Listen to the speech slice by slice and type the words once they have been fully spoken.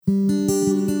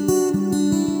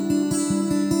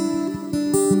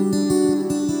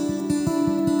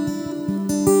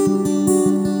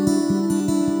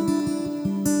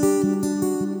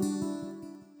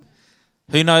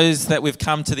Who knows that we've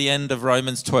come to the end of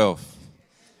Romans 12?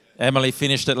 Emily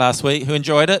finished it last week. Who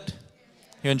enjoyed it?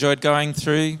 Who enjoyed going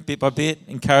through bit by bit?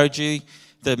 Encourage you.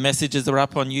 The messages are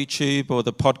up on YouTube or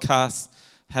the podcast.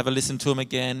 Have a listen to them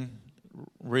again.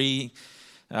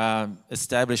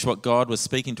 Establish what God was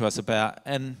speaking to us about.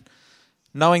 And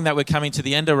knowing that we're coming to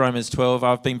the end of Romans 12,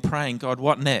 I've been praying, God,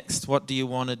 what next? What do you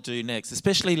want to do next?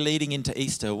 Especially leading into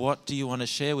Easter, what do you want to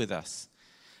share with us?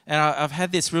 And I've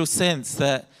had this real sense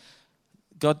that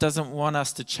God doesn't want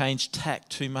us to change tack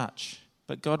too much,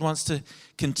 but God wants to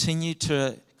continue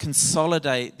to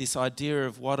consolidate this idea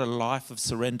of what a life of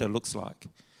surrender looks like,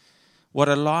 what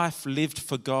a life lived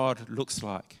for God looks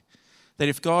like. That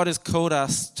if God has called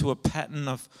us to a pattern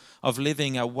of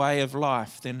living, a way of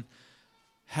life, then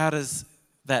how does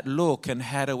that look and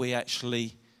how do we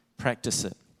actually practice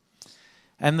it?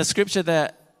 And the scripture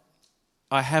that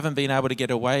I haven't been able to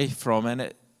get away from,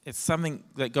 and it's something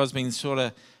that God's been sort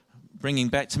of bringing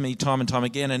back to me time and time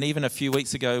again, and even a few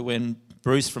weeks ago when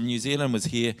Bruce from New Zealand was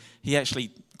here, he actually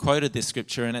quoted this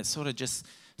scripture, and it sort of just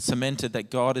cemented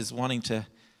that God is wanting to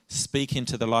speak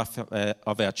into the life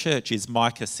of our church, is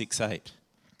Micah 6:8,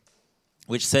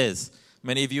 which says,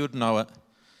 many of you would know it,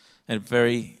 a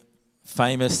very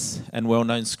famous and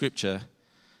well-known scripture,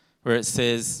 where it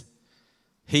says,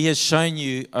 "He has shown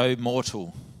you, O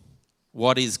mortal,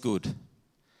 what is good,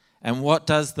 and what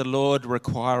does the Lord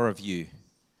require of you?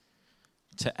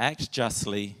 To act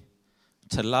justly,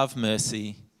 to love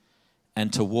mercy,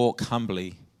 and to walk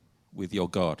humbly with your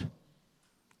God."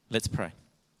 Let's pray.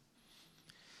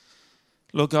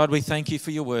 Lord God, we thank you for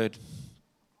your word.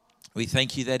 We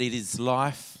thank you that it is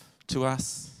life to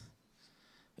us.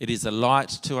 It is a light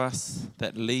to us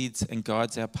that leads and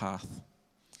guides our path.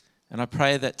 And I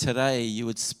pray that today you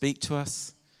would speak to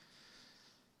us,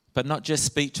 but not just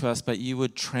speak to us, but you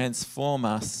would transform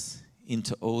us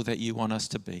into all that you want us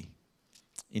to be.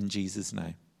 In Jesus'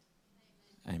 name,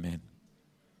 amen.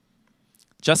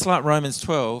 Just like Romans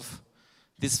 12,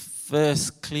 this verse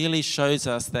clearly shows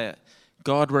us that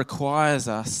God requires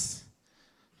us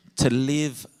to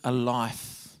live a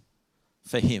life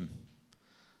for him.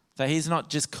 That he's not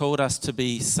just called us to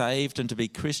be saved and to be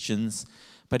Christians,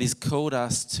 but he's called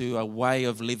us to a way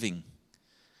of living,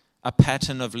 a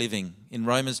pattern of living. In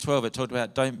Romans 12, it talked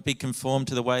about don't be conformed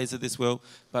to the ways of this world,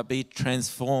 but be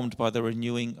transformed by the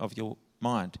renewing of your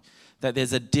mind. That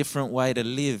there's a different way to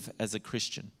live as a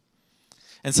Christian.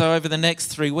 And so over the next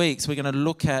 3 weeks, we're going to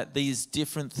look at these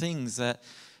different things that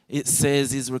it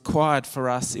says is required for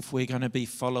us if we're going to be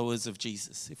followers of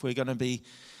Jesus, if we're going to be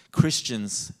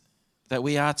Christians, that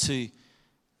we are to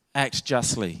act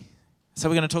justly. So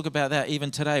we're going to talk about that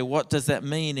even today. What does that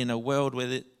mean in a world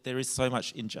where there is so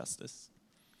much injustice?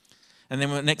 And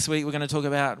then next week, we're going to talk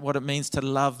about what it means to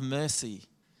love mercy.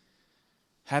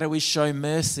 How do we show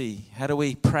mercy? How do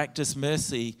we practice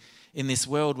mercy in this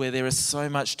world where there is so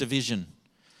much division,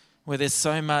 where there's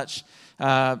so much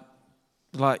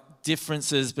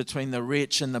differences between the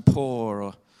rich and the poor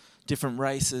or different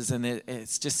races, and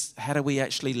it's just how do we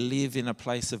actually live in a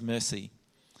place of mercy?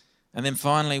 And then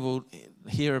finally we'll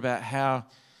hear about how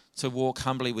to walk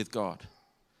humbly with God.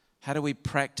 How do we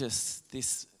practice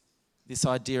this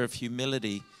idea of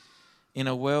humility in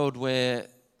a world where,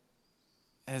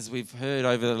 as we've heard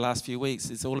over the last few weeks,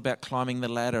 it's all about climbing the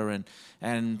ladder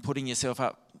and putting yourself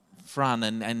up front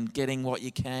and getting what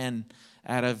you can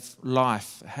out of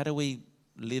life. How do we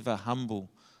live a humble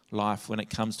life when it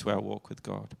comes to our walk with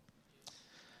God?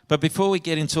 But before we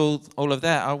get into all of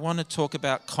that, I want to talk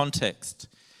about context.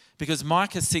 Because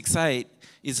Micah 6:8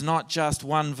 is not just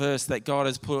one verse that God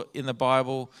has put in the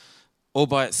Bible all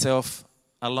by itself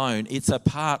alone. It's a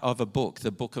part of a book,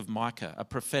 the book of Micah, a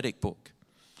prophetic book.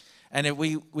 And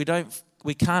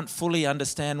we can't fully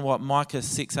understand what Micah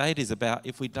 6:8 is about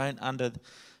if we don't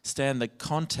understand the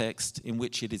context in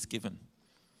which it is given.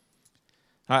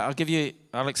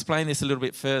 I'll explain this a little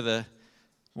bit further,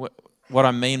 what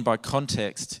I mean by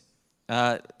context.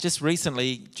 Just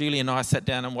recently, Julie and I sat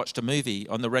down and watched a movie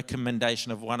on the recommendation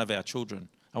of one of our children.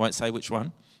 I won't say which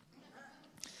one.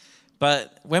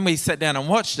 But when we sat down and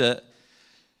watched it,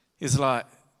 it's like,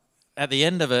 at the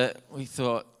end of it, we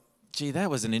thought, gee, that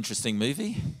was an interesting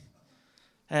movie.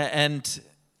 And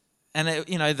it,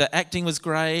 the acting was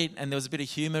great, and there was a bit of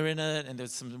humor in it, and there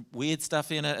was some weird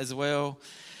stuff in it as well.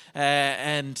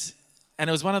 And it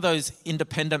was one of those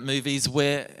independent movies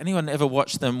where, anyone ever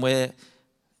watched them, where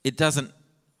it doesn't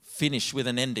finish with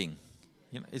an ending?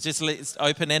 It's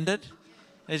open-ended.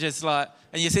 It's just like,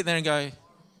 and you sit there and go,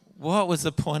 what was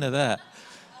the point of that?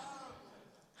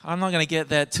 I'm not going to get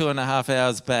that 2.5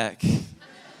 hours back.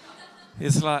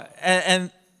 It's like,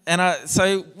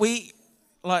 so we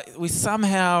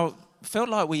somehow felt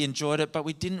like we enjoyed it, but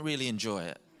we didn't really enjoy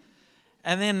it.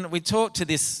 And then we talked to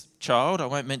this child, I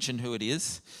won't mention who it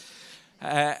is,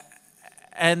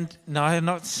 and no,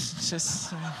 not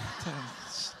just,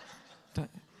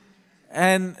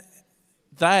 and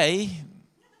they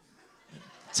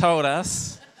told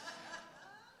us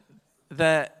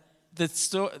that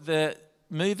the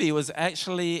movie was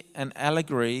actually an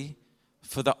allegory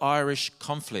for the Irish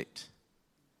conflict.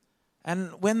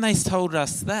 And when they told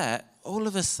us that, all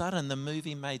of a sudden the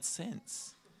movie made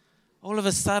sense. All of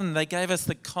a sudden they gave us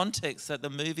the context that the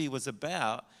movie was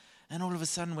about, and all of a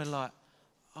sudden we're like,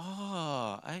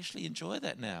 oh, I actually enjoy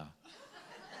that now.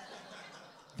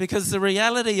 Because the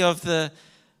reality of the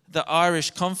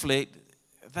Irish conflict,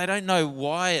 they don't know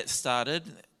why it started.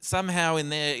 Somehow in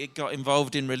there it got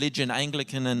involved in religion,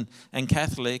 Anglican and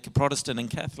Catholic, Protestant and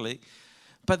Catholic.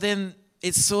 But then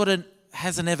it sort of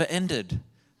hasn't ever ended.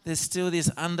 There's still this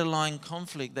underlying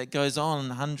conflict that goes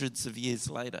on hundreds of years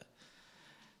later.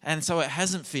 And so it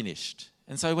hasn't finished.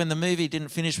 And so when the movie didn't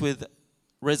finish with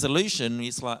resolution,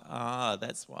 it's like,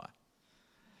 that's why.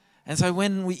 And so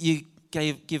when you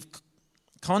give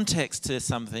context to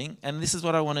something, and this is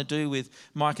what I want to do with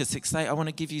Micah 6:8, I want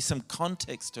to give you some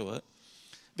context to it.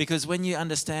 Because when you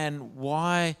understand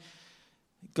why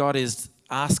God is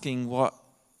asking what,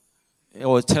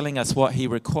 or telling us what he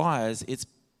requires, it's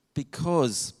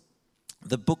because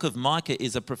the book of Micah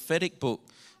is a prophetic book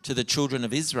to the children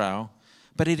of Israel,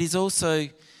 but it is also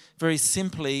very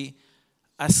simply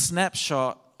a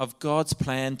snapshot of God's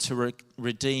plan to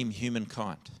redeem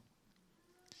humankind.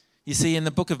 You see, in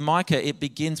the book of Micah, it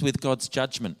begins with God's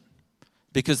judgment,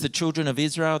 because the children of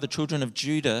Israel, the children of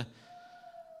Judah,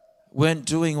 weren't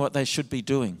doing what they should be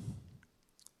doing.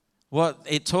 What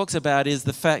it talks about is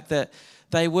the fact that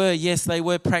they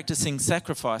were practicing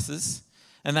sacrifices,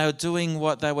 and they were doing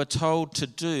what they were told to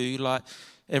do. Like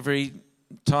every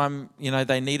time,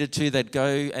 they needed to, they'd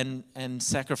go and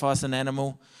sacrifice an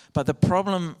animal. But the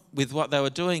problem with what they were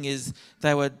doing is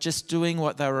they were just doing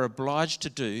what they were obliged to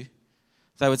do.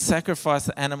 They would sacrifice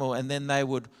the animal, and then they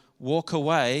would walk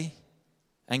away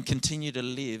and continue to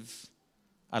live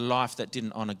a life that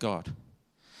didn't honour God.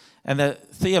 And the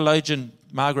theologian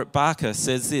Margaret Barker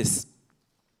says this: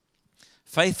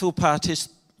 faithful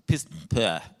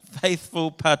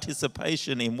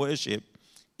participation in worship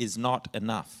is not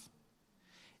enough.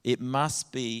 It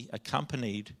must be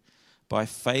accompanied by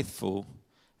faithful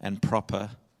and proper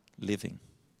living.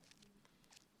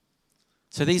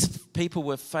 So these people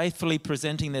were faithfully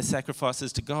presenting their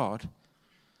sacrifices to God,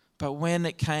 but when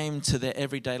it came to their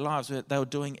everyday lives, they were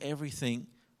doing everything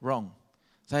wrong.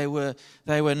 They were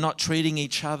not treating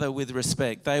each other with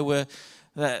respect. It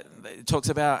talks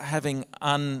about having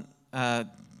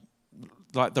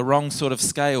like the wrong sort of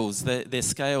scales. Their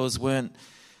scales weren't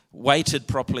weighted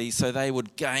properly, so they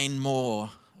would gain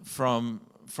more from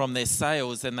their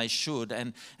sales than they should.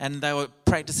 And they were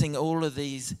practicing all of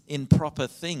these improper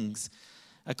things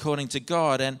according to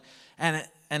God.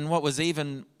 And what was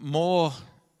even more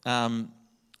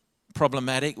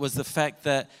problematic was the fact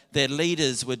that their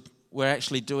leaders were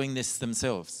actually doing this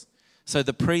themselves. So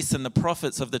the priests and the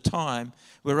prophets of the time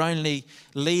were only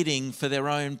leading for their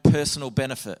own personal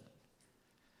benefit.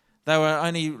 They were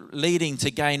only leading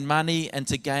to gain money and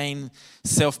to gain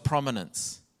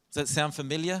self-prominence. Does that sound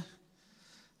familiar?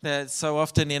 That so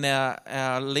often in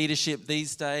our leadership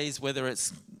these days, whether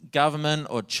it's government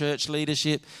or church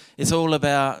leadership, it's all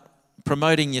about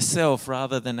promoting yourself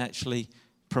rather than actually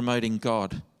promoting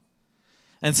God.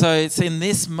 And so it's in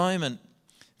this moment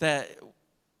that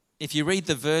if you read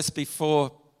the verse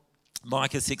before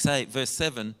Micah 6:8, verse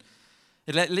 7,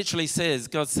 it literally says,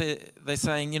 they're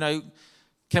saying,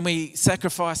 can we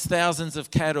sacrifice thousands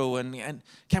of cattle and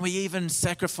can we even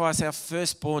sacrifice our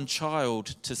firstborn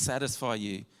child to satisfy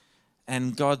you?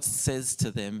 And God says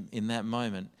to them in that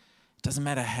moment, it doesn't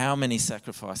matter how many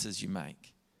sacrifices you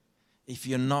make. If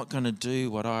you're not going to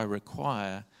do what I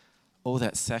require, all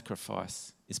that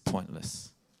sacrifice is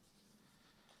pointless.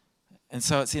 And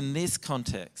so it's in this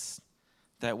context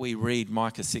that we read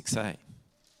Micah 6:8.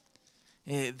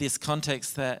 This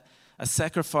context that a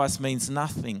sacrifice means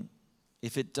nothing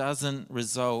if it doesn't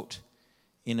result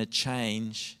in a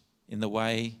change in the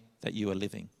way that you are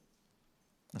living.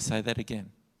 I'll say that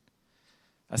again.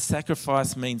 A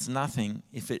sacrifice means nothing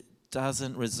if it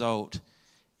doesn't result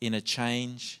in a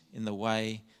change in the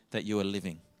way that you are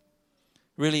living.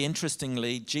 Really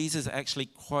interestingly, Jesus actually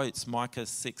quotes Micah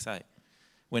 6:8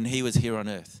 when he was here on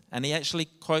earth. And he actually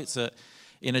quotes it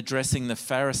in addressing the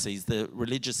Pharisees, the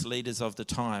religious leaders of the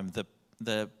time,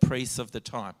 the priests of the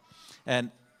time.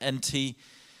 And he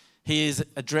is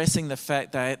addressing the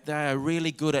fact that they are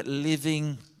really good at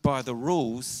living by the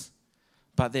rules,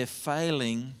 but they're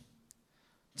failing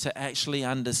to actually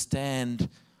understand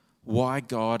why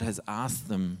God has asked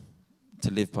them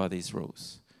to live by these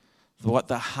rules. What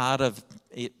the heart of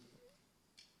it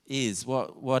is,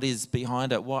 what is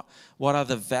behind it, what are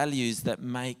the values that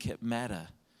make it matter.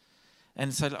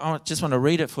 And so I just want to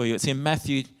read it for you. It's in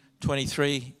Matthew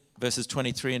 23, verses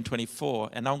 23 and 24,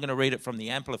 and I'm going to read it from the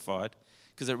Amplified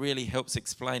because it really helps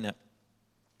explain it.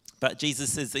 But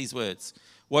Jesus says these words,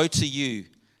 "Woe to you,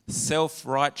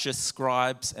 self-righteous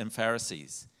scribes and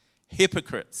Pharisees,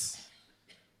 hypocrites,"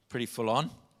 pretty full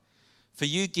on, "for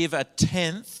you give a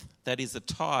tenth, that is a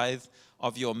tithe,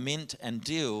 of your mint and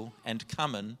dill and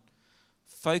cumin,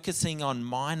 focusing on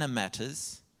minor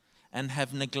matters, and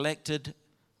have neglected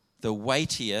the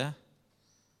weightier,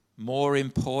 more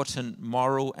important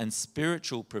moral and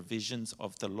spiritual provisions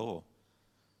of the law."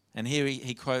 And here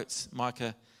he quotes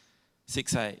Micah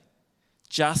 6:8.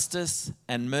 "Justice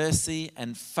and mercy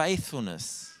and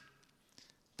faithfulness.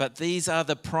 But these are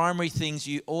the primary things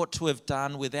you ought to have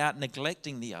done without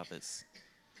neglecting the others.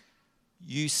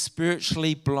 You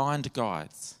spiritually blind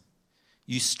guides.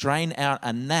 You strain out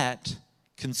a gnat,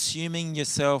 consuming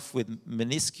yourself with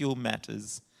minuscule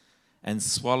matters, and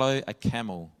swallow a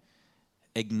camel,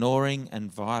 ignoring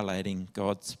and violating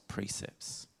God's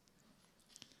precepts."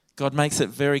 God makes it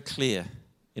very clear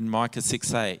in Micah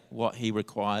 6:8 what he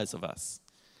requires of us.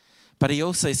 But he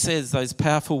also says those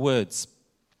powerful words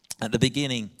at the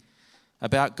beginning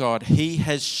about God. "He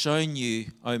has shown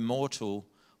you, O mortal,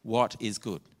 what is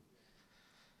good."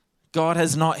 God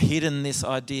has not hidden this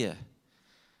idea.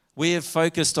 We have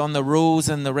focused on the rules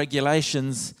and the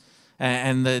regulations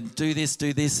and the do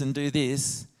this, and do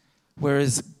this,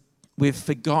 whereas we've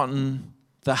forgotten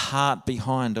the heart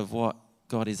behind of what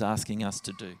God is asking us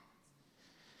to do.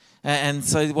 And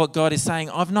so what God is saying,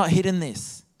 I've not hidden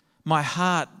this. My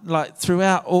heart, like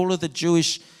throughout all of the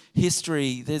Jewish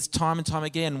history, there's time and time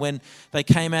again when they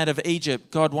came out of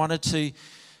Egypt, God wanted to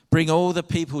bring all the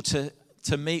people to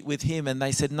meet with him, and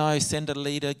they said, "No, send a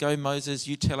leader, go Moses,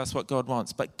 you tell us what God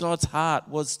wants." But God's heart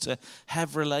was to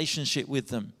have relationship with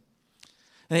them.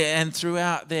 And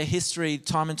throughout their history,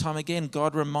 time and time again,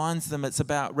 God reminds them it's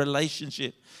about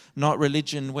relationship, not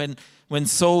religion. When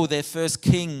Saul, their first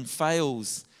king,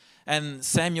 fails, and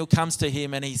Samuel comes to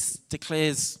him and he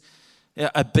declares,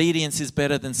 obedience is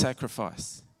better than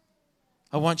sacrifice.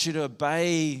 I want you to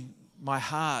obey my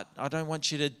heart. I don't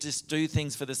want you to just do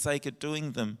things for the sake of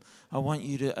doing them. I want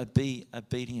you to be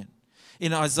obedient.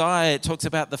 In Isaiah, it talks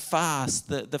about the fast,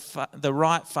 the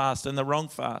right fast and the wrong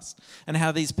fast, and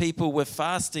how these people were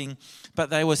fasting,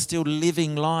 but they were still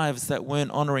living lives that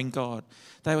weren't honoring God.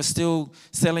 They were still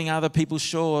selling other people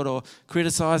short or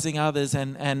criticizing others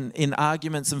and in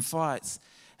arguments and fights.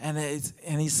 And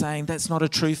he's saying that's not a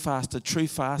true fast. A true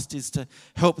fast is to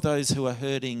help those who are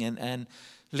hurting and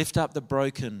lift up the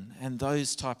broken and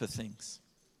those type of things.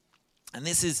 And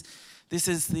this is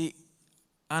the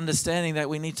understanding that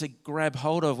we need to grab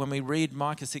hold of when we read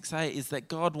Micah 6:8, is that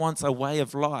God wants a way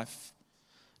of life,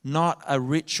 not a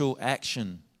ritual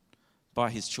action by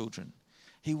his children.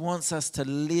 He wants us to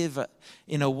live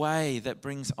in a way that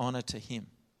brings honor to him.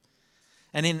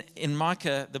 And in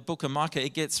Micah, the book of Micah,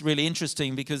 it gets really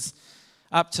interesting because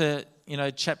up to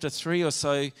chapter 3 or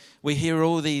so, we hear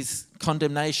all these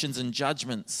condemnations and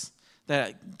judgments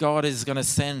that God is going to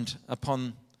send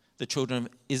upon the children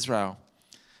of Israel.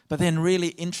 But then really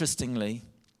interestingly,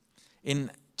 in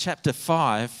chapter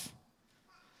 5,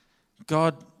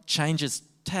 God changes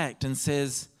tact and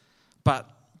says, but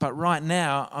right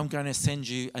now I'm going to send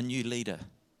you a new leader.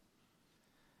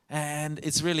 And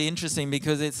it's really interesting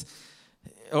because it's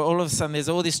all of a sudden there's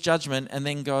all this judgment, and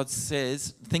then God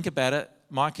says, think about it,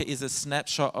 Micah is a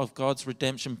snapshot of God's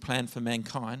redemption plan for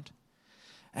mankind.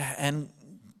 And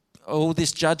all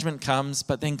this judgment comes,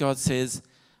 but then God says,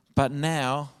 but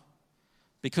now,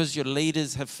 because your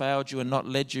leaders have failed you and not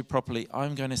led you properly,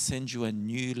 I'm going to send you a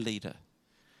new leader.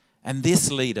 And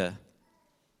this leader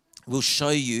will show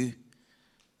you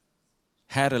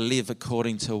how to live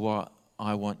according to what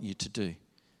I want you to do.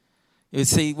 You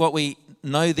see, what we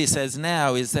know this as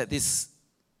now is that this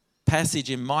passage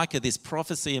in Micah, this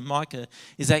prophecy in Micah,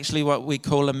 is actually what we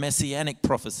call a messianic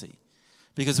prophecy.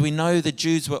 Because we know the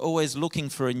Jews were always looking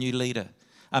for a new leader,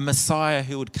 a Messiah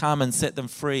who would come and set them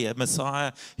free, a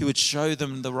Messiah who would show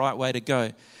them the right way to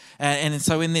go. And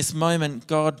so in this moment,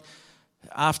 God,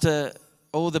 after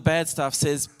all the bad stuff,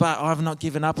 says, but I've not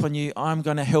given up on you. I'm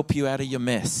going to help you out of your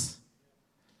mess.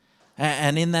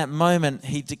 And in that moment,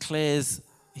 he declares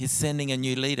he's sending a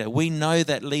new leader. We know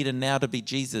that leader now to be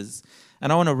Jesus.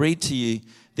 And I want to read to you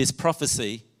this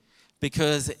prophecy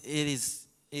because it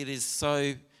is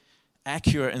so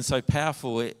accurate and so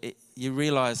powerful. you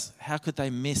realize, how could they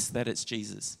miss that it's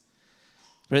Jesus?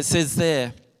 But it says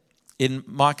there in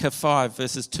Micah 5,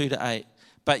 verses 2 to 8,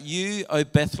 "But you, O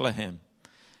Bethlehem,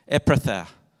 Ephrathah,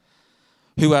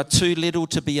 who are too little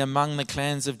to be among the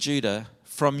clans of Judah,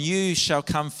 from you shall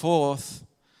come forth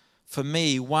for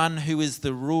me one who is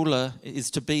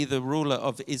to be the ruler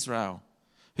of Israel,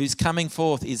 whose coming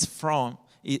forth is from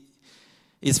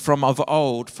of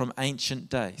old, from ancient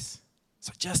days."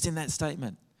 So just in that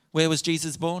statement, where was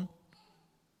Jesus born?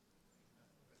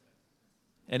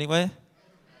 Anywhere?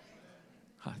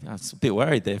 I was a bit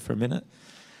worried there for a minute.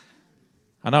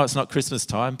 I know it's not Christmas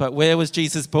time, but where was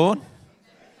Jesus born?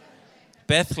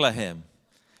 Bethlehem.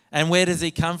 And where does he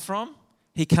come from?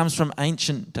 He comes from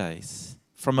ancient days,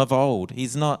 from of old.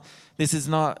 He's not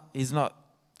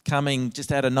coming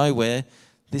just out of nowhere.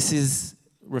 This is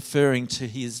referring to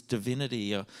his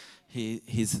divinity or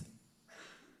his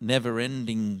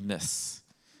never-endingness.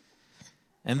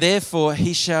 "And therefore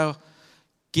he shall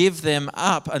give them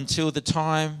up until the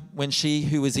time when she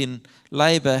who is in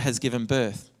labor has given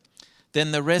birth.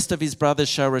 Then the rest of his brothers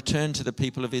shall return to the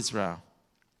people of Israel,"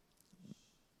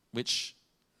 which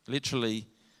literally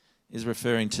is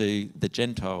referring to the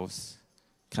Gentiles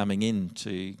coming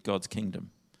into God's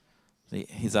kingdom.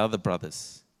 His other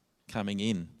brothers coming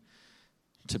in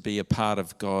to be a part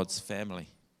of God's family.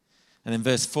 And then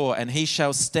verse 4, "And he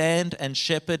shall stand and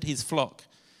shepherd his flock."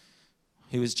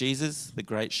 Who is Jesus? The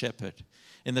great shepherd.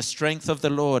 "In the strength of the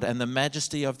Lord and the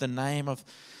majesty of the name of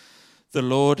the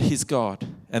Lord his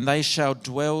God. And they shall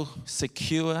dwell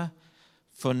secure,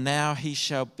 for now he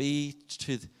shall be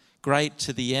great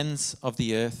to the ends of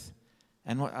the earth."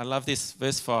 And I love this,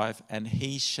 verse 5, "And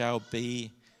he shall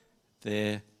be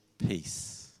their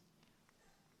peace."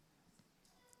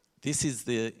 This is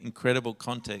the incredible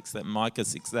context that Micah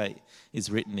 6:8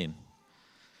 is written in.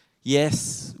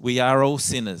 Yes, we are all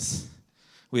sinners.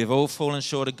 We have all fallen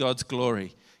short of God's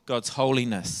glory, God's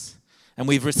holiness, and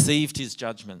we've received his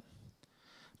judgment.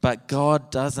 But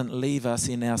God doesn't leave us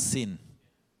in our sin.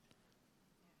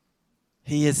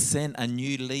 He has sent a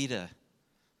new leader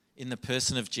in the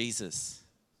person of Jesus.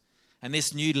 And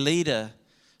this new leader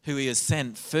who he has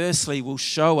sent, firstly, will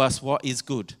show us what is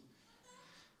good.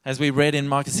 As we read in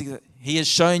Micah 6, "He has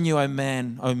shown you, O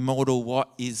man, O mortal,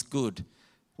 what is good."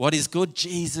 What is good?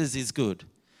 Jesus is good.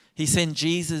 He sent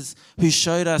Jesus, who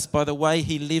showed us by the way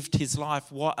he lived his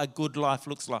life what a good life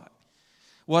looks like.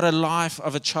 What a life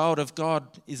of a child of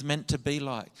God is meant to be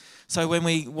like. So when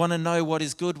we want to know what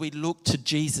is good, we look to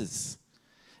Jesus.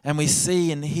 And we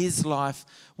see in his life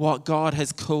what God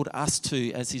has called us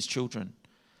to as his children.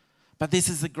 But this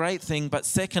is the great thing. But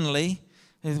secondly,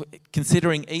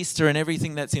 considering Easter and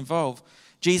everything that's involved,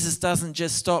 Jesus doesn't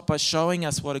just stop by showing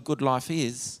us what a good life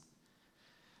is,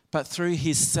 but through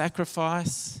his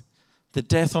sacrifice, the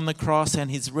death on the cross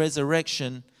and his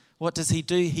resurrection, what does he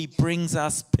do? He brings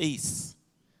us peace.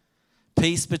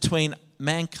 Peace between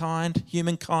mankind,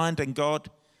 humankind and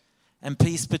God, and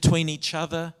peace between each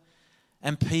other,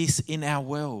 and peace in our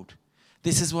world.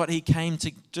 This is what he came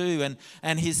to do,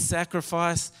 and his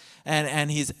sacrifice and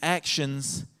his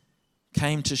actions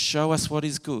came to show us what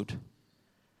is good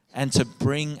and to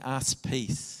bring us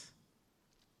peace.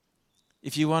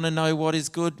 If you want to know what is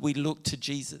good, we look to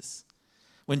Jesus.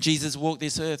 When Jesus walked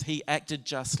this earth, he acted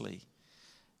justly.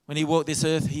 When he walked this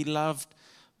earth, he loved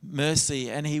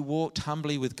mercy and he walked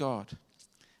humbly with God.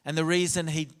 And the reason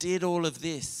he did all of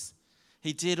this,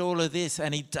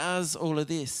 and he does all of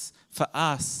this for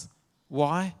us.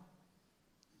 Why?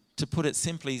 To put it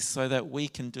simply, so that we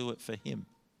can do it for him.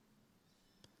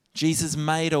 Jesus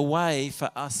made a way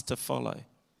for us to follow.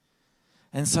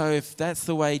 And so if that's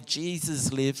the way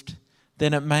Jesus lived,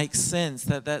 then it makes sense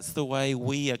that that's the way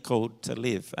we are called to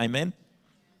live. Amen?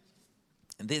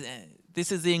 And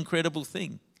this is the incredible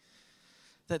thing.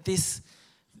 That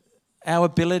our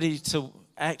ability to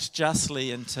act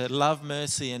justly and to love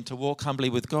mercy and to walk humbly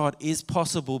with God is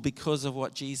possible because of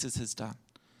what Jesus has done.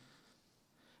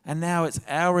 And now it's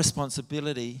our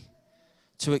responsibility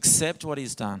to accept what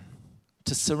he's done,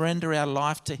 to surrender our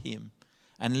life to him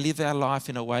and live our life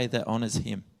in a way that honors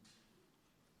him.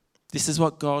 This is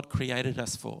what God created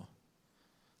us for,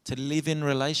 to live in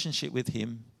relationship with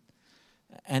him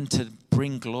and to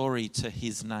bring glory to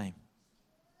his name.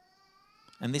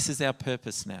 And this is our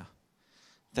purpose now,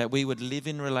 that we would live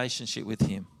in relationship with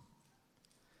him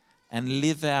and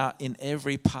live out in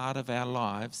every part of our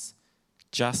lives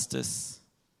justice,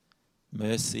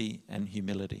 mercy, and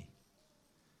humility.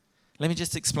 Let me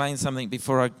just explain something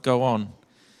before I go on.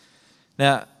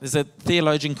 Now, there's a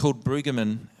theologian called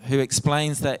Brueggemann who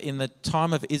explains that in the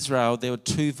time of Israel, there were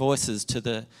two voices to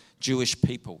the Jewish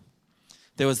people.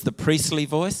 There was the priestly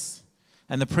voice,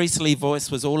 And the priestly voice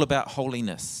was all about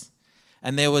holiness.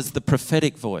 And there was the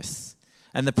prophetic voice.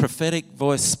 And the prophetic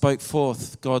voice spoke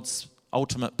forth God's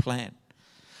ultimate plan.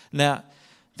 Now,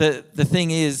 the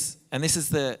thing is, and this is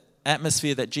the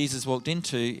atmosphere that Jesus walked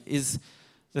into, is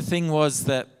the thing was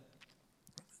that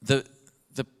the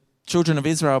children of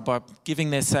Israel, by giving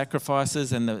their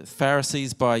sacrifices, and the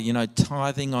Pharisees by,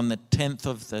 tithing on the 10th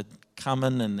of the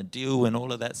cumin and the dill and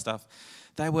all of that stuff,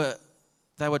 they were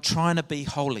trying to be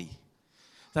holy.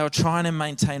 They were trying to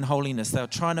maintain holiness. They were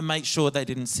trying to make sure they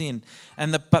didn't sin.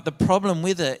 But the problem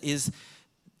with it is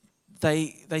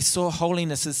they saw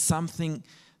holiness as something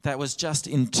that was just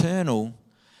internal.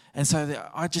 And so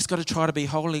I just got to try to be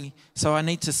holy. So I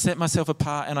need to set myself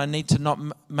apart, and I need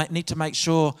to make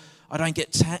sure I don't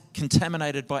get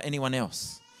contaminated by anyone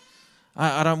else.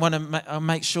 I don't want to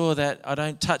make sure that I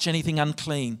don't touch anything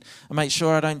unclean. I make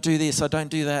sure I don't do this, I don't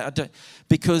do that.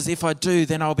 Because if I do,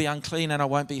 then I'll be unclean and I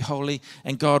won't be holy,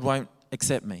 and God won't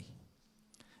accept me.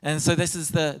 And so this is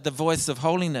the voice of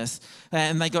holiness.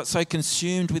 And they got so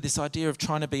consumed with this idea of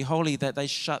trying to be holy that they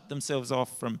shut themselves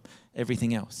off from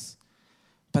everything else.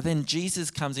 But then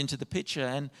Jesus comes into the picture,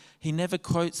 and he never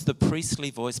quotes the priestly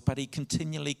voice, but he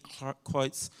continually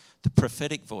quotes the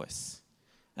prophetic voice.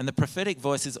 And the prophetic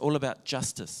voice is all about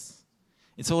justice.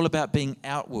 It's all about being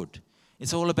outward.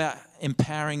 It's all about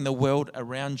empowering the world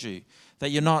around you.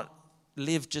 That you're not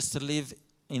live just to live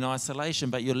in isolation,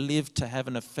 but you live to have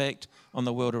an effect on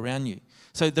the world around you.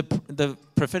 So the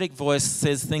prophetic voice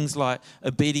says things like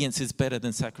obedience is better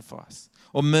than sacrifice,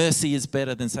 or mercy is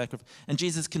better than sacrifice. And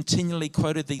Jesus continually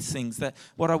quoted these things, that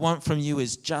what I want from you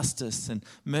is justice and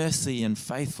mercy and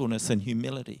faithfulness and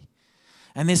humility.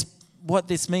 And what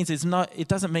this means is it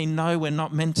doesn't mean no, we're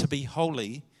not meant to be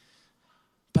holy.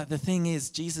 But the thing is,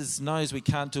 Jesus knows we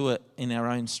can't do it in our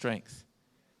own strength.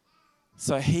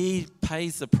 So he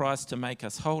pays the price to make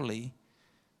us holy,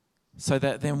 so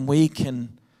that then we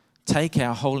can take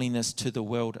our holiness to the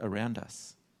world around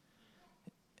us.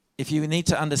 If you need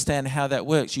to understand how that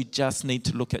works, you just need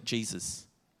to look at Jesus.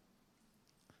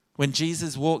 When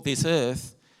Jesus walked this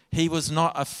earth, he was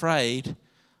not afraid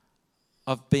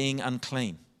of being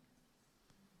unclean.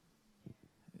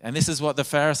 And this is what the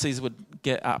Pharisees would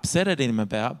get upset at him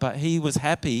about, but he was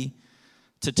happy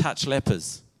to touch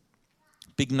lepers.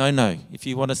 Big no-no. If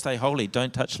you want to stay holy,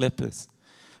 don't touch lepers.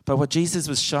 But what Jesus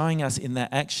was showing us in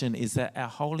that action is that our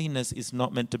holiness is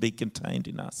not meant to be contained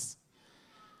in us,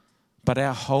 but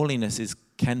our holiness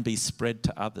can be spread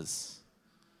to others.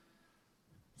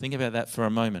 Think about that for a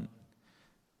moment.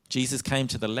 Jesus came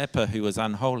to the leper who was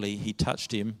unholy. He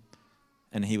touched him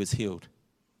and he was healed.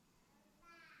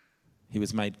 He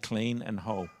was made clean and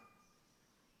whole.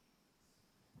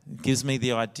 It gives me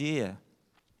the idea,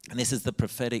 and this is the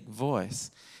prophetic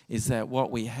voice, is that what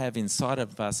we have inside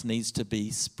of us needs to be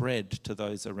spread to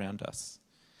those around us.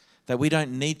 That we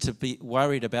don't need to be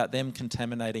worried about them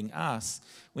contaminating us.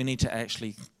 We need to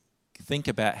actually think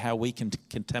about how we can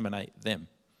contaminate them.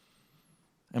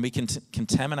 And we can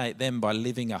contaminate them by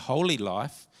living a holy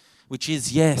life, which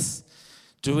is, yes,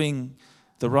 doing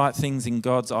the right things in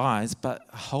God's eyes, but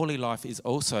a holy life is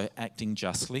also acting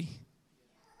justly,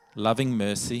 loving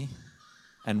mercy,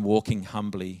 and walking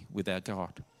humbly with our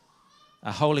God.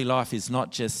 A holy life is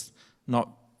not just not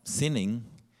sinning,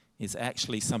 it's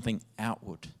actually something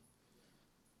outward.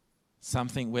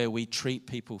 Something where we treat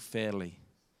people fairly.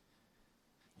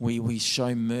 We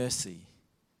show mercy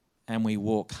and we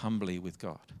walk humbly with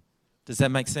God. Does that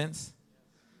make sense?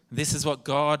 This is what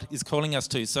God is calling us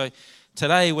to. So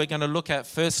today we're going to look at,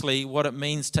 firstly, what it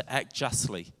means to act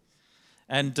justly.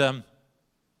 And a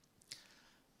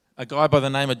guy by the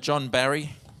name of John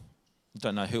Barry, I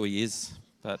don't know who he is,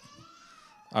 but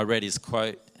I read his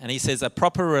quote, and he says, a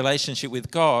proper relationship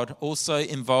with God also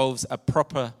involves a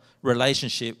proper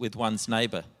relationship with one's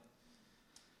neighbour.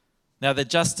 Now, the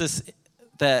justice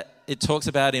that it talks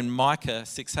about in Micah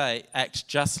 6:8, act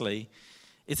justly,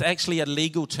 it's actually a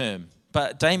legal term.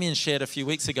 But Damien shared a few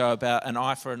weeks ago about an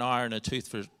eye for an eye and a tooth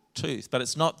for a tooth, but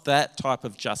it's not that type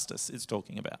of justice it's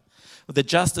talking about. Well, the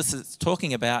justice it's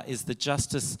talking about is the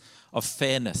justice of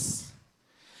fairness.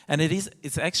 And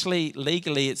it's actually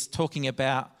legally, it's talking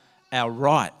about our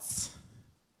rights.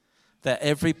 That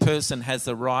every person has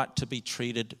the right to be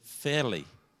treated fairly.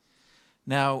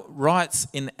 Now, rights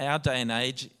in our day and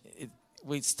age,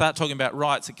 we start talking about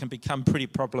rights, it can become pretty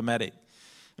problematic.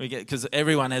 Because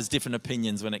everyone has different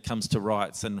opinions when it comes to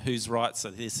rights and whose rights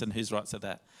are this and whose rights are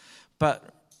that.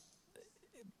 But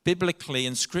biblically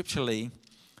and scripturally,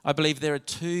 I believe there are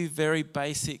two very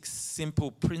basic,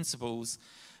 simple principles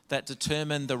that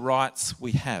determine the rights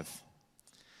we have.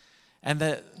 And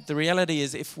the reality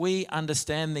is, if we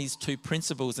understand these two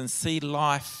principles and see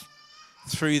life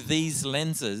through these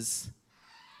lenses,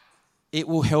 it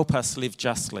will help us live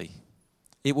justly.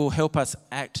 It will help us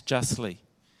act justly.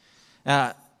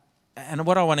 And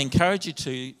what I want to encourage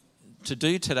you to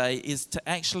do today is to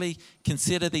actually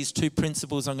consider these two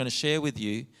principles I'm going to share with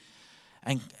you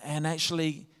and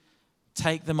actually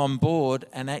take them on board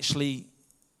and actually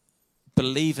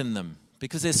believe in them.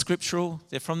 Because they're scriptural,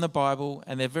 they're from the Bible,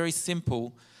 and they're very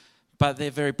simple, but they're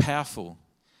very powerful.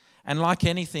 And like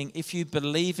anything, if you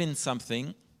believe in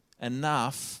something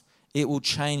enough, it will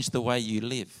change the way you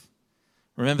live.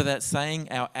 Remember that saying,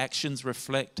 our actions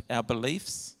reflect our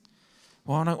beliefs?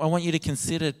 Well, I want you to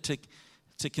consider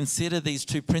these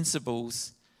two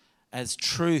principles as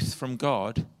truth from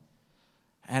God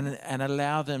and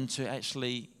allow them to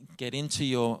actually get into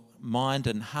your mind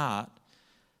and heart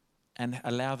and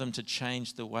allow them to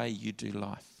change the way you do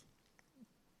life.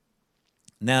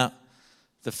 Now,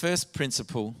 the first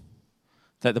principle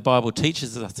that the Bible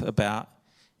teaches us about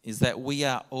is that we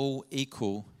are all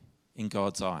equal in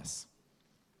God's eyes.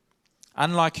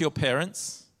 Unlike your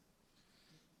parents,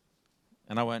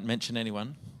 and I won't mention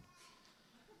anyone,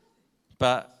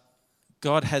 but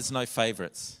God has no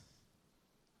favorites.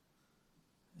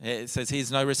 It says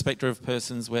he's no respecter of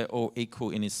persons, we're all equal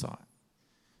in his sight.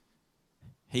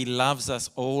 He loves us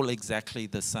all exactly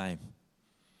the same.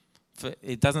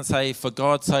 It doesn't say, for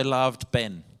God so loved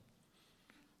Ben,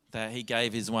 that he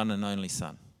gave his one and only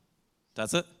son.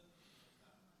 Does it?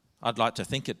 I'd like to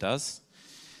think it does.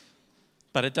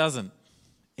 But it doesn't.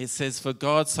 It says, for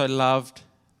God so loved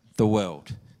the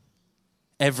world.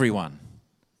 Everyone.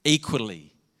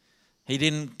 Equally. He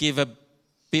didn't give a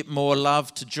bit more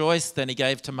love to Joyce than he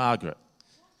gave to Margaret.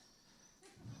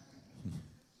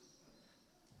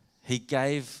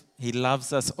 He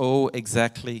loves us all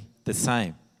exactly the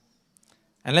same.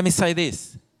 And let me say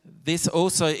this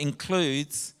also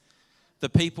includes the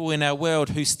people in our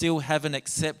world who still haven't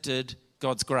accepted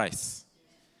God's grace.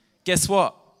 Guess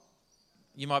what?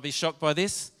 You might be shocked by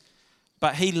this,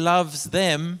 but he loves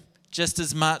them just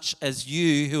as much as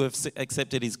you who have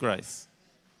accepted his grace.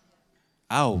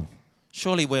 Oh,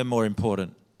 surely we're more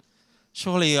important.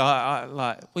 Surely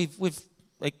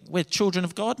we're children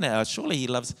of God now. Surely he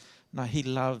loves. No, he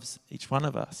loves each one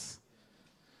of us.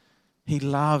 He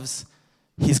loves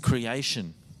his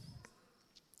creation.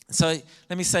 So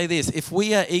let me say this. If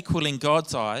we are equal in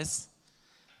God's eyes,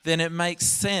 then it makes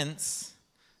sense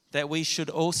that we should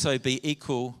also be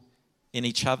equal in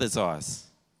each other's eyes.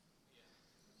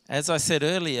 As I said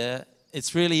earlier,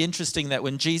 it's really interesting that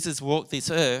when Jesus walked this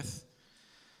earth,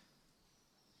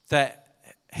 that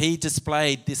he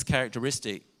displayed this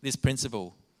characteristic, this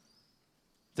principle.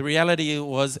 The reality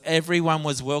was everyone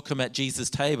was welcome at Jesus'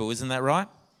 table, isn't that right?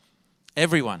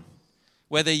 Everyone.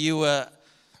 Whether you were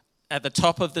at the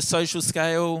top of the social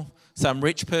scale, some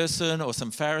rich person or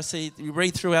some Pharisee. You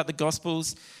read throughout the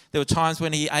Gospels, there were times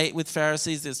when he ate with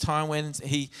Pharisees, there's time when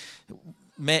he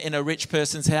met in a rich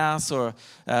person's house or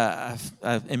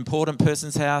an important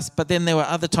person's house, but then there were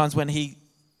other times when he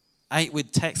ate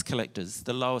with tax collectors,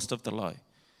 the lowest of the low.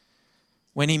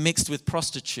 When he mixed with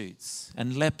prostitutes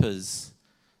and lepers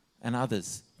and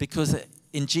others, because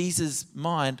in Jesus'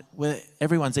 mind,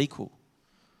 everyone's equal.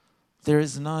 There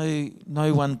is no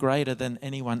one greater than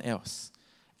anyone else.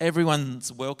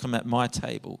 Everyone's welcome at my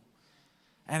table.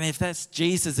 And if that's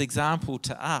Jesus' example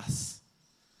to us,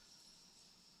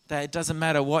 that it doesn't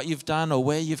matter what you've done or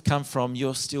where you've come from,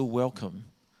 you're still welcome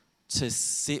to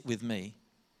sit with me.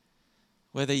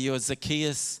 Whether you're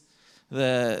Zacchaeus,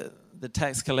 the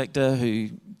tax collector who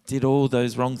did all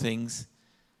those wrong things,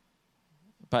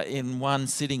 but in one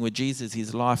sitting with Jesus,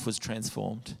 his life was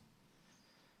transformed.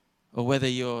 Or whether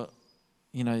you're,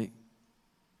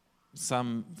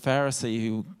 some Pharisee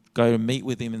who go to meet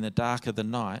with him in the dark of the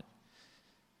night,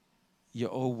 you're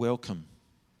all welcome.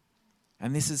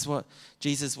 And this is what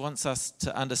Jesus wants us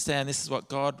to understand. This is what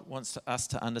God wants us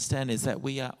to understand, is that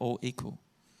we are all equal.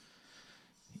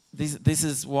 This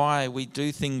is why we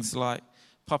do things like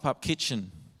pop-up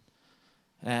kitchen.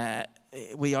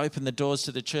 We open the doors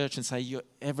to the church and say,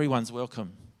 everyone's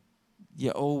welcome.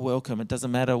 You're all welcome. It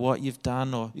doesn't matter what you've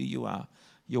done or who you are.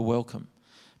 You're welcome.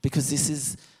 Because this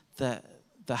is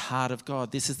the heart of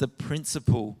God. This is the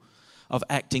principle of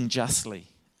acting justly,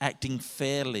 acting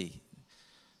fairly,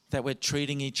 that we're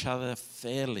treating each other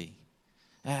fairly.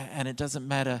 And it doesn't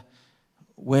matter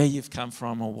where you've come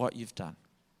from or what you've done.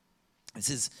 This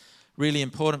is really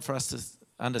important for us to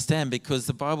understand, because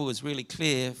the Bible is really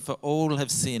clear, for all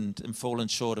have sinned and fallen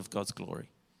short of God's glory.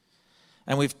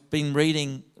 And we've been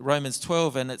reading Romans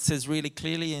 12, and it says really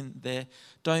clearly in there,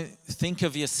 don't think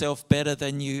of yourself better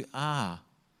than you are.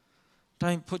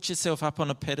 Don't put yourself up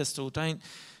on a pedestal. Don't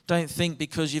think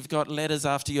because you've got letters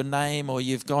after your name, or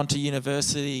you've gone to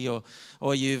university,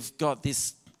 or you've got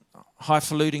this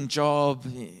highfalutin job,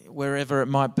 wherever it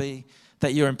might be,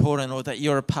 that you're important, or that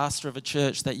you're a pastor of a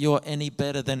church, that you're any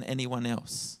better than anyone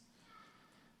else.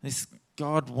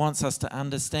 God wants us to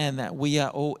understand that we are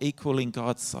all equal in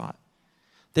God's sight.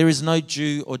 There is no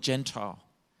Jew or Gentile.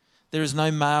 There is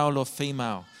no male or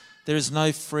female. There is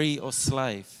no free or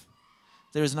slave.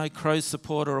 There is no Crow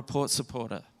supporter or Port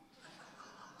supporter.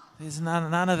 There's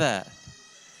none of that.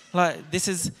 Like, this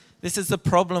is the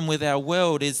problem with our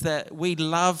world, is that we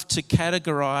love to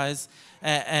categorize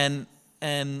and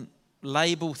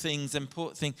label things and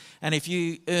put things. And if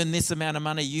you earn this amount of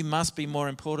money, you must be more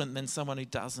important than someone who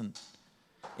doesn't.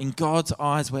 In God's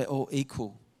eyes, we're all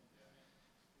equal.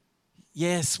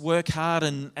 Yes, work hard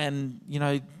and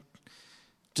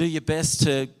do your best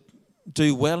to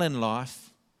do well in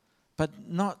life, but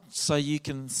not so you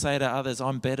can say to others,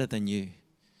 I'm better than you.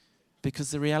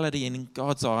 Because the reality, in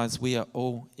God's eyes, we are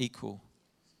all equal.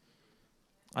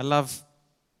 I love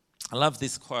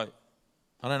this quote.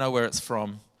 I don't know where it's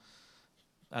from.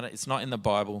 It's not in the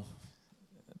Bible,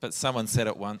 but someone said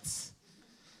it once.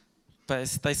 But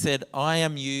they said, I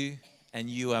am you and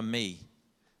you are me.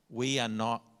 We are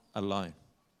not alone.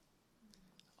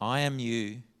 I am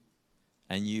you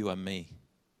and you are me.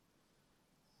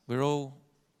 We're all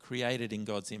created in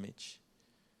God's image.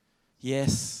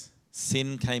 Yes,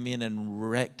 sin came in and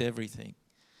wrecked everything.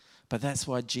 But that's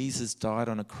why Jesus died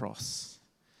on a cross.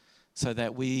 So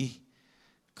that we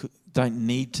don't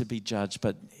need to be judged,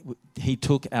 but he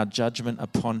took our judgment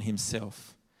upon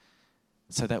himself.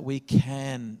 So that we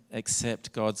can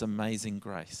accept God's amazing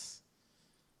grace.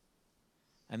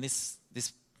 And this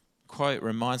quote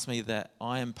reminds me that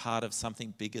I am part of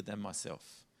something bigger than myself.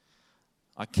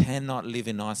 I cannot live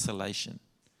in isolation.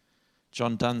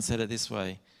 John Donne said it this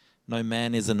way, no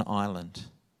man is an island.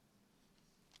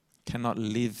 Cannot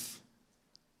live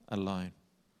alone.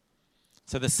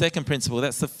 So the second principle,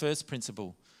 that's the first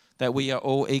principle, that we are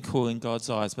all equal in God's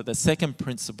eyes. But the second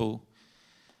principle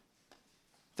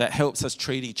that helps us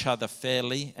treat each other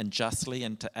fairly and justly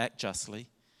and to act justly,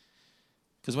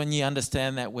 because when you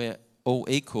understand that we're all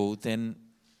equal, then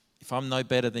if I'm no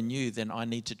better than you, then I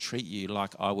need to treat you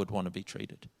like I would want to be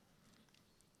treated,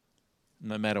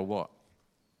 no matter what.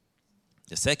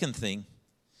 The second thing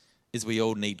is we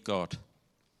all need God.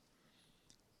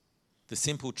 The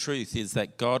simple truth is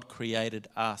that God created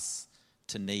us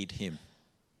to need him.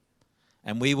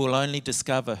 And we will only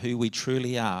discover who we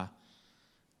truly are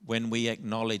when we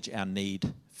acknowledge our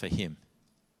need for him.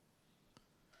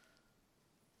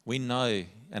 We know,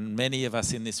 and many of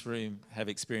us in this room have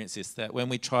experienced this, that when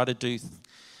we try to do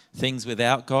things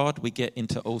without God, we get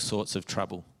into all sorts of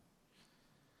trouble.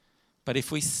 But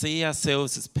if we see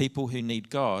ourselves as people who need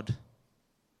God,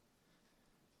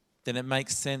 then it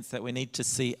makes sense that we need to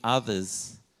see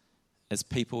others as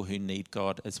people who need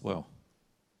God as well.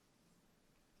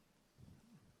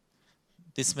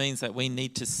 This means that we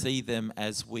need to see them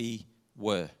as we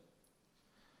were.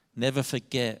 Never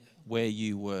forget where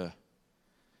you were.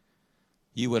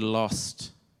 You were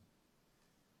lost,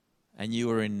 and you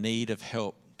were in need of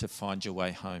help to find your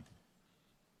way home.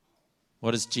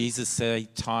 What does Jesus say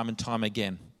time and time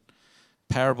again?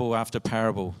 Parable after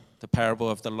parable. The parable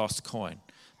of the lost coin.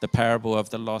 The parable of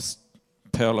the lost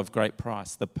pearl of great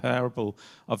price. The parable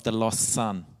of the lost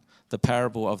son. The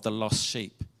parable of the lost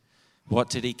sheep. What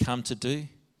did he come to do?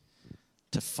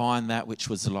 To find that which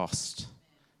was lost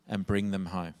and bring them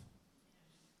home.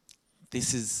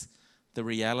 This is the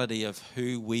reality of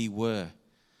who we were.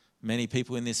 Many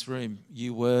people in this room,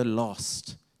 you were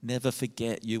lost. Never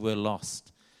forget you were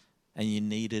lost. And you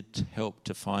needed help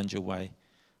to find your way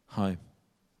home.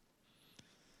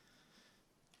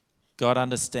 God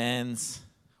understands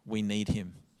we need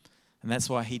him. And that's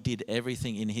why he did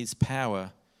everything in his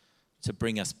power to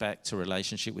bring us back to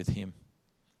relationship with him.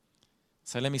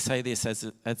 So let me say this as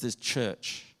a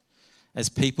church, as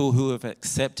people who have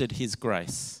accepted his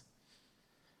grace,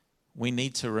 we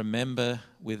need to remember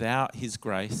without his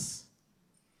grace,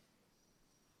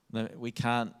 we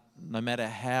can't, no matter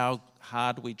how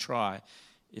hard we try,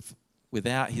 if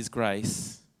without his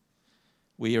grace,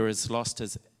 we are as lost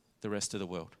as the rest of the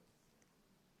world.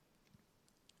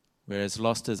 We're as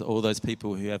lost as all those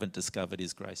people who haven't discovered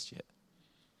his grace yet.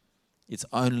 It's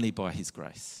only by his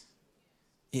grace.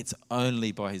 It's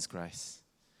only by his grace.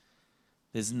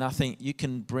 There's nothing, you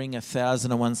can bring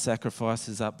 1,001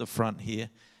 sacrifices up the front here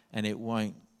and it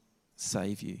won't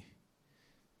save you.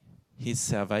 His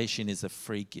salvation is a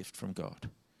free gift from God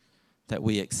that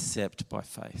we accept by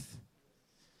faith.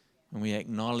 And we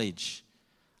acknowledge,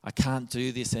 I can't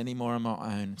do this anymore on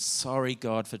my own. Sorry,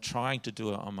 God, for trying to do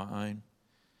it on my own.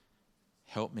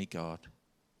 Help me, God,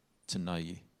 to know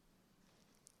you.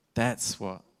 That's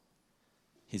what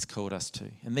He's called us to.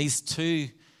 And these two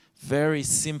very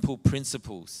simple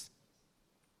principles,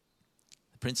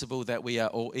 the principle that we are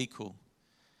all equal,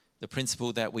 the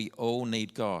principle that we all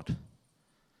need God,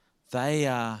 they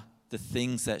are the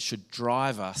things that should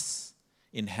drive us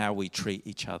in how we treat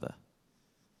each other.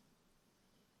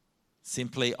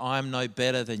 Simply, I'm no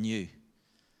better than you.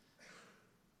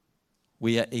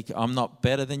 I'm not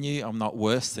better than you, I'm not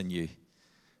worse than you.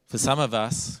 For some of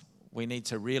us, we need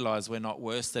to realize we're not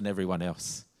worse than everyone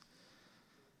else.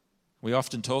 We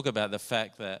often talk about the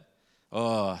fact that,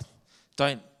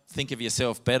 don't think of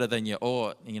yourself better than you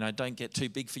ought, don't get too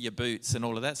big for your boots and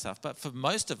all of that stuff. But for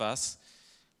most of us,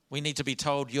 we need to be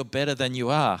told you're better than you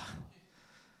are.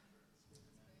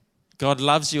 God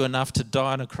loves you enough to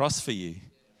die on a cross for you.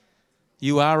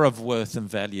 You are of worth and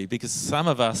value, because some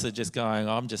of us are just going,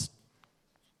 I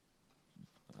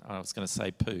was going to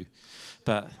say poo,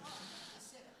 but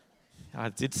I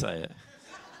did say it.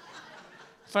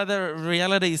 But the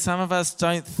reality, some of us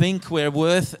don't think we're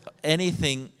worth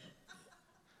anything.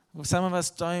 Some of us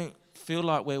don't feel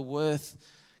like we're worth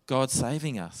God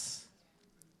saving us.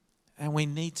 And we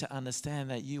need to understand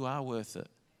that you are worth it.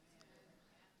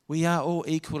 We are all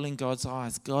equal in God's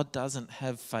eyes. God doesn't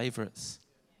have favorites.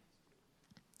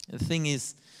 The thing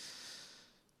is,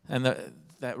 and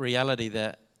that reality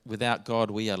that without God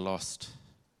we are lost.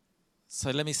 So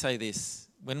let me say this.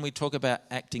 When we talk about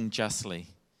acting justly,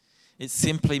 it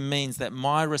simply means that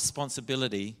my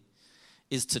responsibility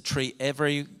is to treat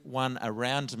everyone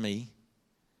around me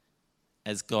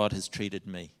as God has treated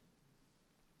me.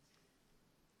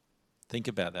 Think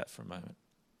about that for a moment.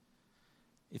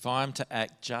 If I'm to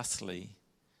act justly,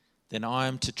 then I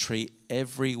am to treat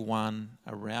everyone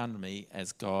around me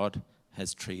as God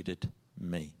has treated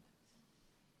me.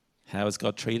 How has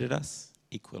God treated us?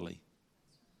 Equally.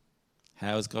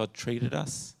 How has God treated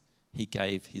us? He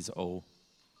gave His all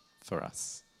for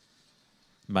us.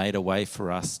 Made a way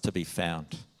for us to be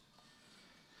found.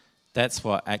 That's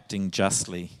what acting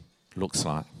justly looks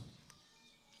like.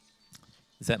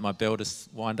 Is that my bell to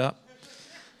wind up?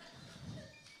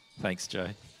 Thanks, Joe.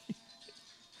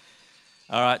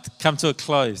 All right, come to a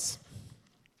close.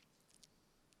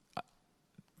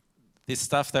 This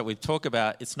stuff that we talk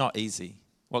about, it's not easy.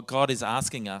 What God is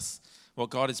asking us,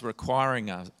 what God is requiring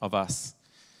of us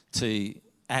to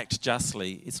act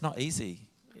justly, it's not easy.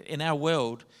 In our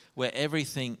world where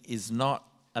everything is not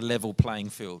a level playing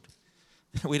field,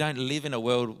 we don't live in a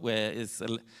world where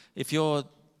if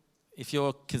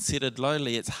you're considered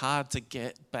lowly, it's hard to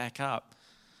get back up.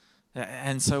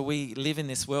 And so we live in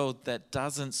this world that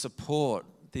doesn't support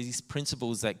these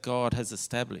principles that God has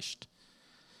established.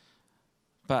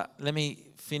 But let me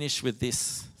finish with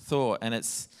this thought, and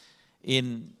it's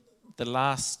in the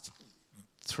last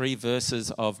 3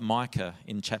 verses of Micah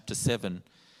in chapter 7,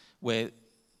 where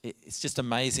it's just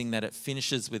amazing that it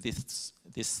finishes with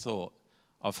this thought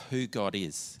of who God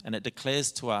is. And it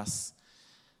declares to us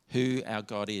who our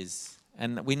God is.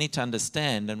 And we need to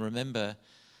understand and remember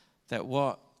that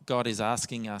what God is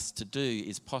asking us to do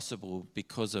is possible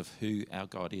because of who our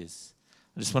God is.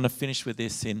 I just want to finish with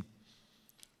this in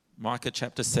Micah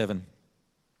chapter 7,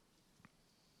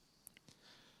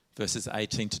 verses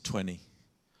 18 to 20.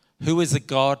 Who is a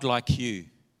God like you,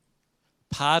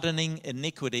 pardoning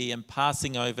iniquity and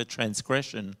passing over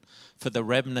transgression for the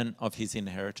remnant of His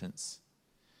inheritance?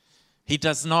 He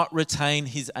does not retain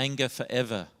His anger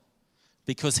forever,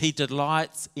 because He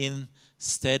delights in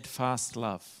steadfast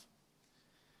love.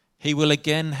 He will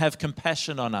again have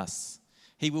compassion on us.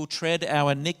 He will tread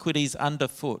our iniquities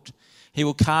underfoot. He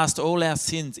will cast all our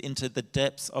sins into the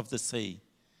depths of the sea.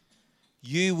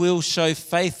 You will show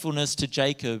faithfulness to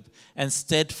Jacob and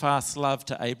steadfast love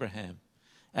to Abraham,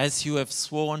 as you have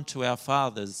sworn to our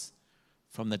fathers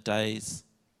from the days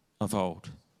of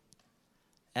old.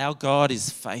 Our God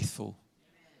is faithful.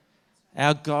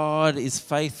 Our God is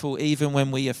faithful even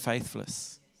when we are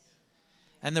faithless.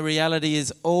 And the reality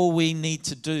is, all we need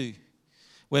to do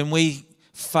when we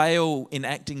fail in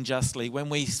acting justly, when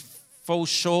we fall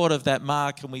short of that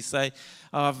mark and we say,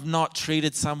 I've not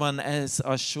treated someone as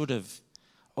I should have,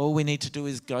 all we need to do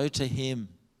is go to Him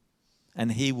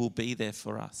and He will be there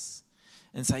for us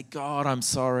and say, God, I'm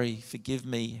sorry, forgive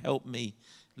me, help me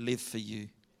live for you.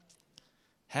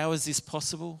 How is this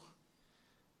possible?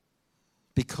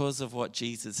 Because of what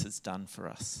Jesus has done for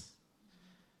us.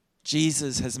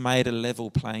 Jesus has made a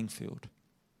level playing field.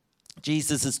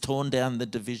 Jesus has torn down the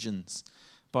divisions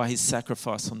by his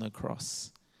sacrifice on the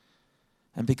cross.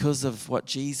 And because of what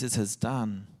Jesus has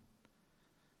done,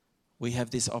 we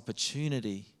have this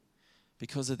opportunity,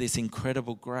 because of this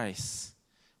incredible grace,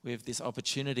 we have this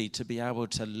opportunity to be able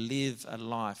to live a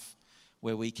life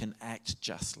where we can act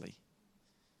justly.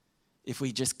 If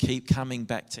we just keep coming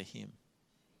back to him.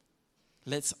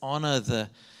 Let's honor the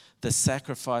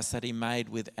sacrifice that he made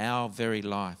with our very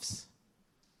lives.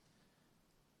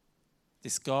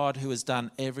 This God who has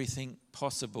done everything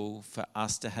possible for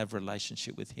us to have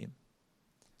relationship with him.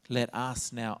 Let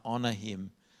us now honor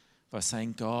him by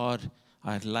saying, God,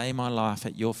 I lay my life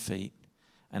at your feet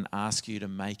and ask you to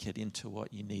make it into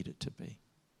what you need it to be.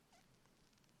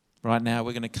 Right now,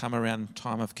 we're going to come around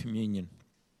time of communion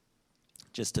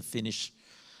just to finish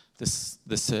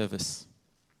the service.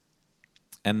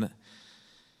 And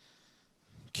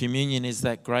communion is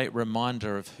that great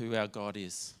reminder of who our God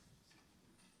is.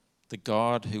 The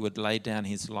God who would lay down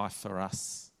his life for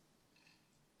us.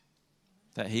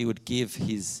 That he would give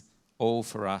his all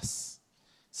for us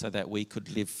so that we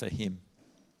could live for him.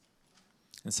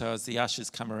 And so as the ushers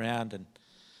come around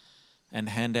and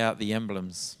hand out the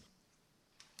emblems,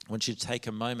 I want you to take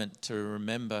a moment to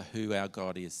remember who our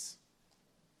God is.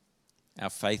 Our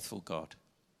faithful God.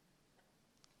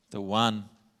 The one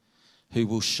who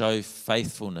will show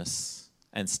faithfulness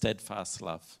and steadfast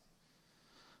love.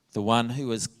 The one who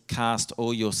has cast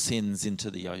all your sins into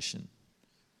the ocean.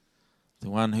 The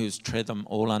one who has tread them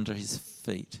all under his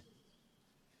feet.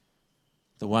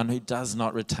 The one who does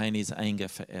not retain his anger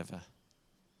forever.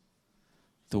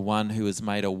 The one who has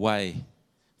made a way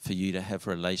for you to have a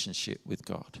relationship with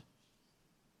God.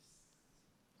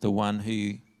 The one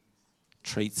who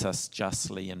treats us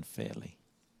justly and fairly.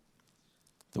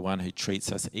 The one who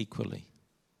treats us equally.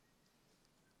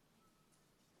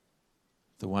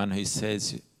 The one who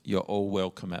says, you're all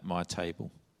welcome at my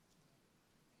table.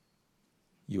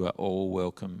 You are all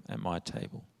welcome at my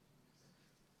table.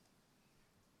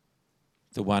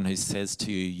 The one who says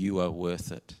to you, you are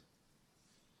worth it.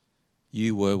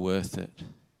 You were worth it.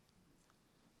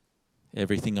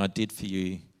 Everything I did for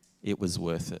you, it was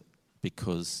worth it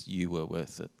because you were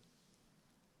worth it.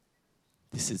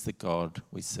 This is the God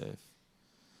we serve.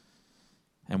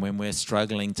 And when we're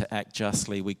struggling to act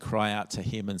justly, we cry out to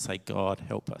him and say, God,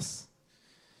 help us.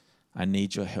 I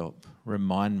need your help.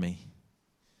 Remind me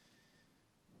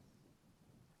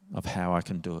of how I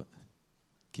can do it.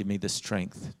 Give me the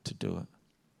strength to do it.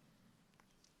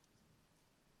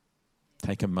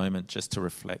 Take a moment just to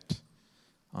reflect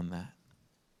on that.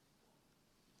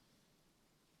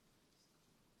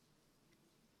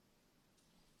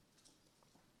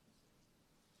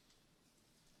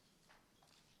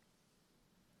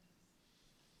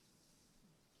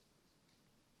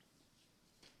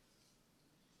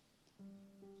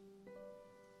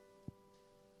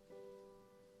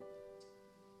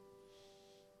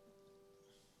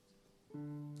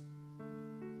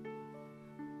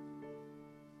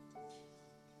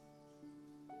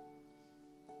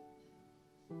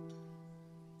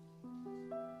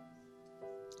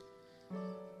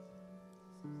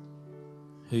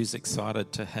 Who's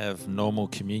excited to have normal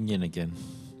communion again?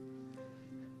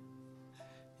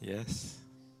 Yes?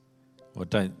 Well,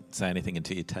 don't say anything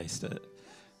until you taste it.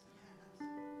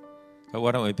 But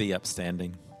why don't we be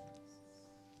upstanding?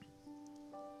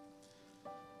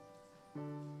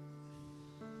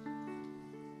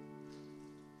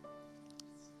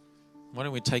 Why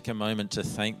don't we take a moment to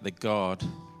thank the God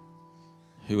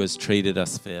who has treated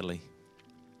us fairly,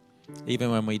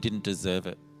 even when we didn't deserve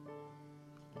it.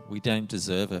 We don't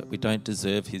deserve it. We don't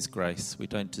deserve his grace. We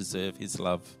don't deserve his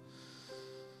love.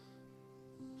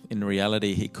 In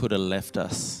reality, he could have left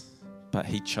us, but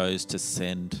he chose to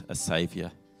send a Saviour.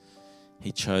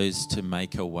 He chose to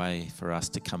make a way for us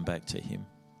to come back to him.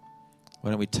 Why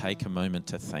don't we take a moment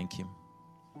to thank him?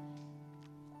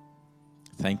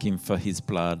 Thank him for his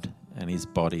blood and his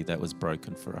body that was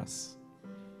broken for us.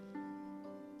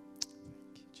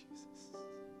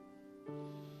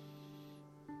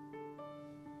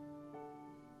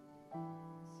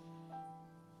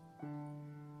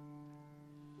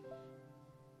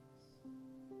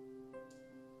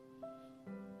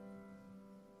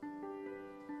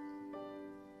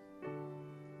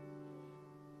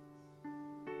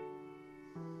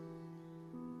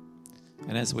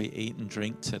 And as we eat and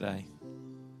drink today,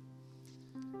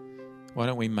 why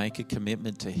don't we make a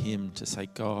commitment to him to say,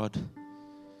 God,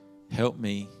 help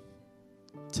me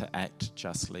to act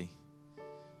justly.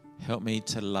 Help me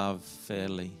to love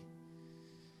fairly.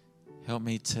 Help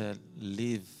me to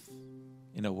live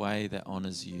in a way that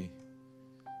honors you.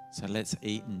 So let's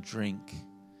eat and drink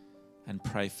and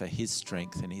pray for his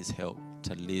strength and his help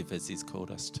to live as he's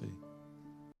called us to.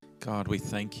 God, we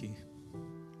thank you.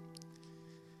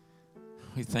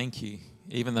 We thank you,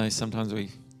 even though sometimes we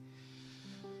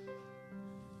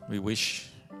wish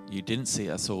you didn't see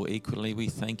us all equally. We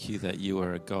thank you that you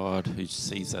are a God who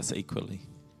sees us equally,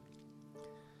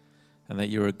 and that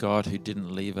you're a God who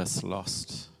didn't leave us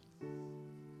lost,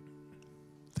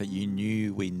 that you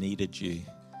knew we needed you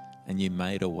and you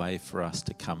made a way for us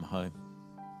to come home.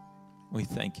 We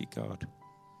thank you, God.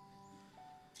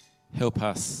 Help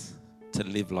us to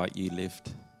live like you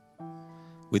lived,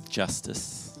 with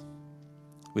justice,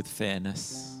 with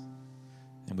fairness,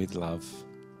 and with love.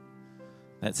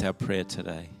 That's our prayer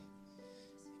today.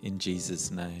 In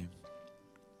Jesus' name,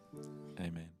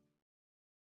 amen.